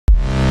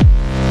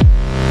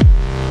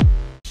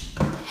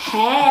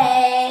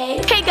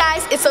Hey! Hey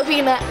guys, it's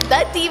Sophina,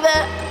 the diva,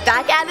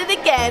 back at it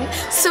again.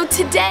 So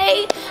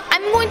today,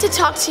 I'm going to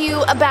talk to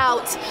you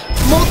about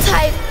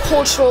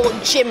multicultural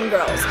gym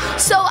girls.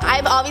 So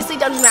I've obviously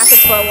done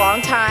gymnastics for a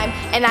long time,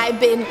 and I've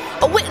been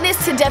a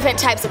witness to different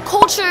types of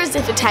cultures,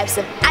 different types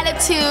of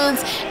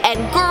attitudes, and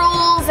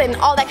girls, and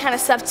all that kind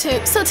of stuff too.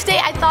 So today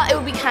I thought it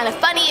would be kind of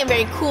funny and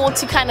very cool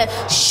to kind of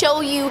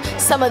show you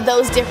some of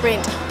those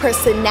different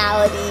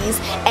personalities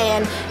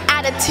and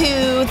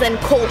attitudes and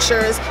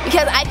cultures,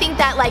 because I think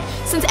that, like,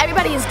 since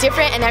everybody is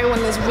different and everyone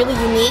is really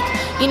unique,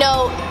 you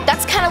know,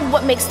 that's kind of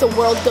what makes the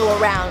world go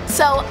around.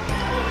 So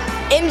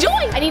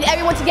enjoy! I need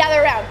everyone to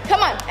gather around.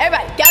 Come on,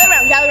 everybody, gather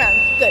around, gather around.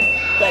 Good,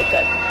 good,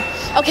 good.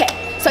 Okay,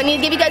 so I need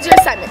to give you guys your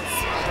assignments.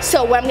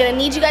 So what I'm gonna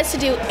need you guys to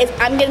do is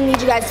I'm gonna need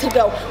you guys to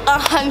go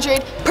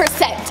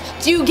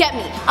 100%. Do you get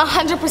me?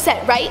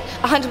 100%, right?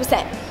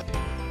 100%.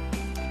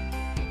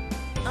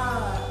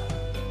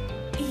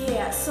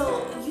 Yeah,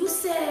 so you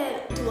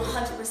said do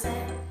 100%.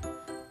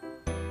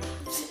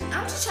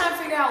 I'm just trying to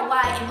figure out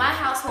why in my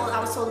household I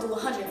was told to do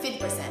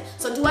 150%.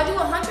 So do I do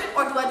 100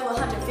 or do I do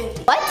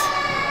 150? What?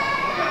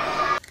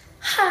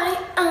 Hi,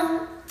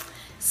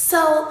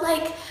 so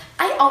like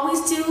I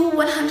always do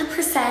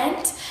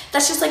 100%.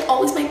 That's just like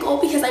always my goal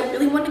because I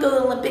really want to go to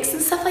the Olympics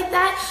and stuff like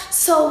that.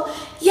 So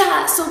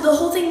yeah, so the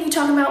whole thing you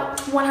talking about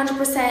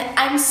 100%,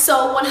 I'm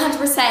so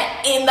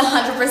 100% in the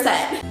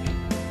 100%.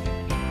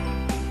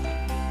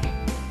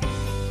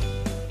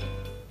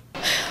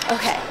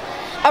 Okay.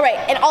 All right,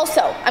 and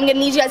also, I'm gonna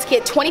need you guys to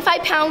get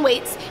 25-pound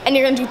weights, and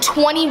you're gonna do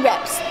 20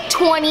 reps.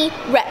 20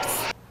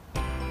 reps.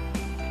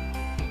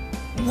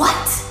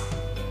 What?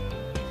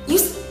 You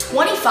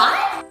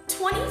 25?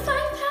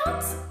 25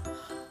 pounds?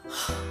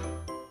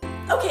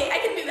 Okay, I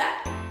can do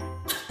that.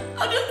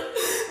 I'm just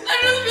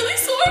really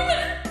sore,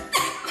 but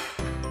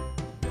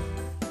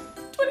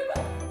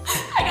 25.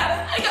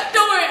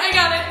 Don't worry, I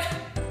got it.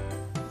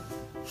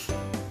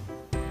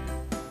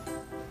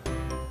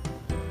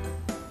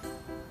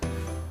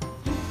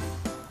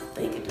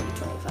 You could do the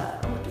 25,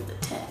 I'm gonna do the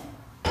 10.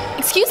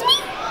 Excuse me?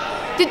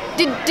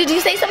 Did you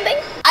say something?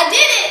 I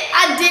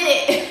did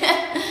it!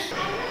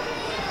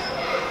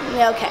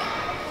 Okay.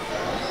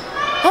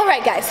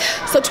 Alright guys,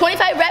 so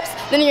 25 reps,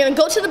 then you're gonna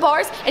go to the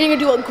bars and you're gonna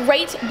do a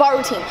great bar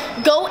routine.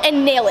 Go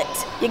and nail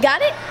it. You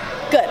got it?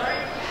 Good.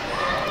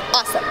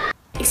 Awesome.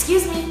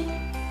 Excuse me?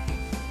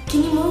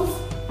 Can you move?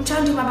 I'm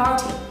trying to do my bar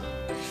routine.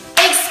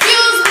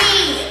 Excuse me!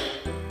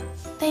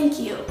 Thank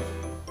you.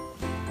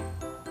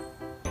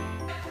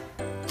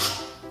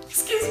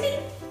 Excuse me?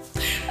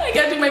 I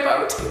gotta do my bar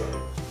routine.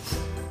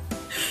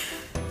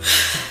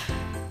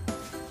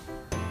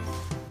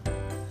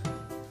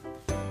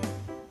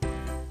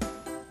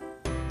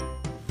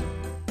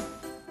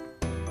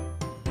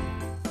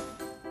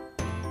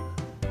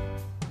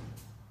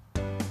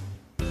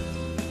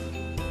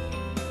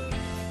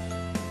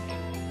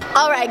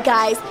 Alright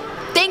guys,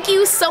 thank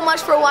you so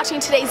much for watching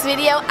today's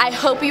video. I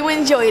hope you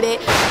enjoyed it.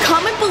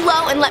 Comment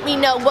below and let me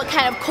know what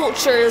kind of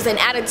cultures and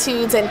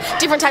attitudes and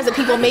different types of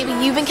people maybe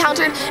you've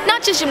encountered,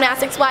 not just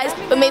gymnastics wise,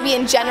 but maybe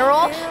in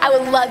general. I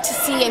would love to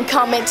see and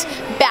comment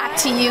back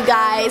to you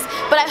guys.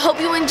 But I hope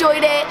you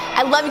enjoyed it.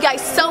 I love you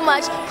guys so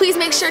much. Please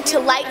make sure to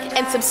like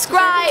and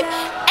subscribe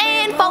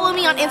and follow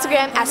me on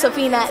Instagram at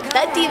Sophina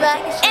the Diva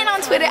and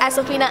on Twitter at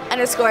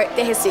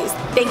Sophina_DeJesus.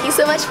 Thank you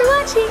so much for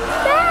watching.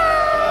 Bye!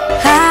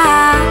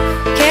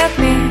 Give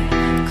me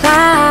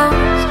clouds,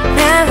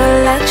 never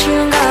let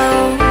you